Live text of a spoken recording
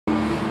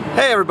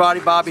Hey everybody,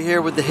 Bobby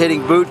here with the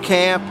Hitting Boot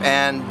Camp,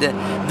 and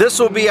this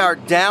will be our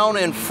down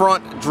and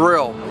front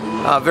drill.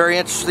 Very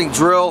interesting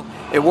drill.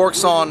 It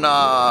works on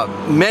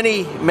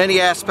many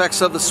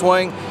aspects of the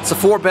swing. It's a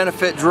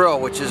 4-benefit drill,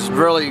 which is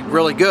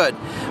really good.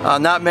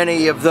 Not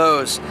many of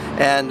those,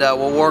 and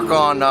we'll work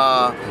on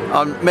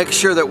making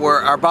sure that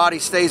our body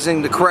stays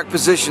in the correct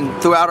position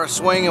throughout our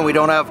swing and we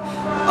don't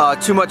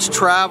have too much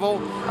travel.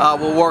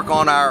 We'll work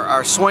on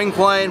our swing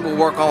plane, we'll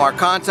work on our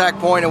contact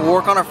point, and we'll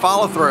work on our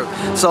follow through.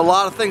 So a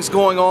lot of things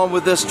going on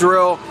with this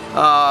drill.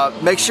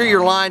 Make sure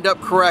you're lined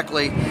up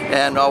correctly,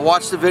 and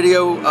watch the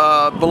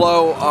video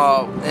below,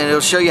 and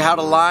it'll show you how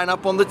to line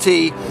up on the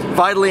tee.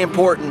 Vitally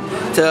important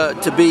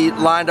to be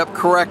lined up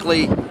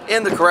correctly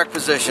in the correct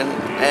position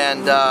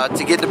and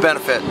to get the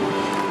benefit.